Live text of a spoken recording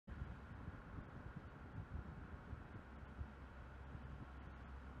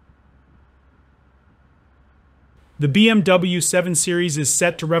The BMW 7 Series is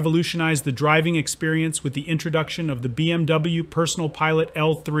set to revolutionize the driving experience with the introduction of the BMW Personal Pilot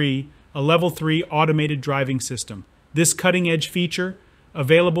L3, a Level 3 automated driving system. This cutting-edge feature,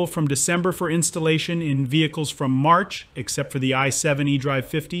 available from December for installation in vehicles from March, except for the i7 eDrive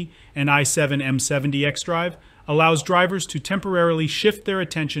 50 and i7 M70 xDrive, allows drivers to temporarily shift their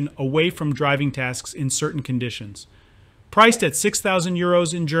attention away from driving tasks in certain conditions. Priced at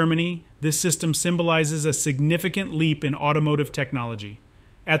 €6,000 in Germany, this system symbolizes a significant leap in automotive technology.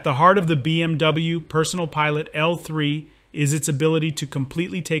 At the heart of the BMW Personal Pilot L3 is its ability to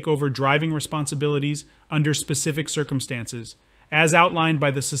completely take over driving responsibilities under specific circumstances. As outlined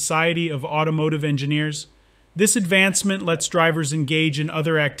by the Society of Automotive Engineers, this advancement lets drivers engage in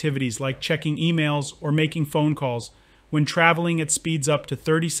other activities like checking emails or making phone calls when traveling at speeds up to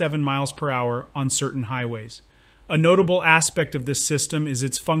 37 miles per hour on certain highways. A notable aspect of this system is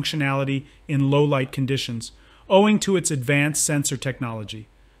its functionality in low-light conditions, owing to its advanced sensor technology.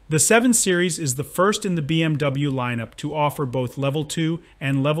 The 7 Series is the first in the BMW lineup to offer both Level 2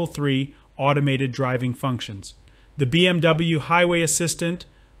 and Level 3 automated driving functions. The BMW Highway Assistant,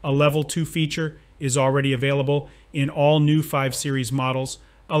 a Level 2 feature, is already available in all new 5 Series models,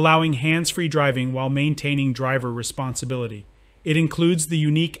 allowing hands-free driving while maintaining driver responsibility. It includes the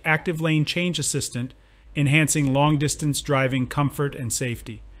unique Active Lane Change Assistant, enhancing long-distance driving comfort and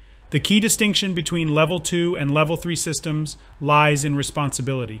safety. The key distinction between Level 2 and Level 3 systems lies in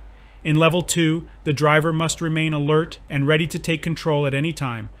responsibility. In Level 2, the driver must remain alert and ready to take control at any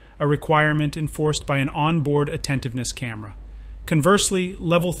time, a requirement enforced by an onboard attentiveness camera. Conversely,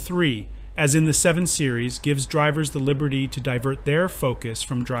 Level 3, as in the 7 Series, gives drivers the liberty to divert their focus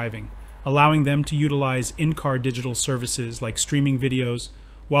from driving, allowing them to utilize in-car digital services like streaming videos,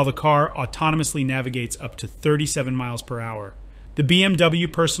 while the car autonomously navigates up to 37 miles per hour. The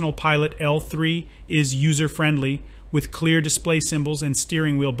BMW Personal Pilot L3 is user-friendly, with clear display symbols and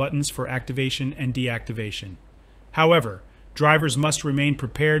steering wheel buttons for activation and deactivation. However, drivers must remain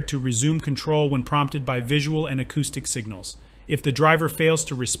prepared to resume control when prompted by visual and acoustic signals. If the driver fails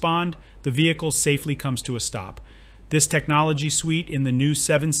to respond, the vehicle safely comes to a stop. This technology suite in the new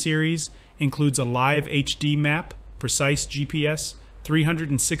 7 Series includes a live HD map, precise GPS,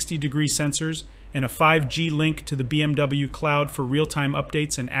 360-degree sensors, and a 5G link to the BMW cloud for real-time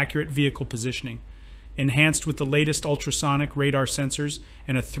updates and accurate vehicle positioning. Enhanced with the latest ultrasonic radar sensors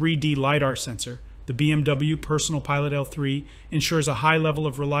and a 3D LiDAR sensor, the BMW Personal Pilot L3 ensures a high level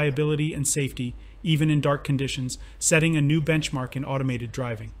of reliability and safety, even in dark conditions, setting a new benchmark in automated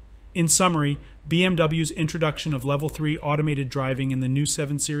driving. In summary, BMW's introduction of Level 3 automated driving in the new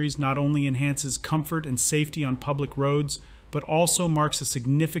 7 Series not only enhances comfort and safety on public roads, but also marks a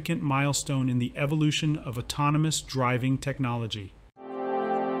significant milestone in the evolution of autonomous driving technology.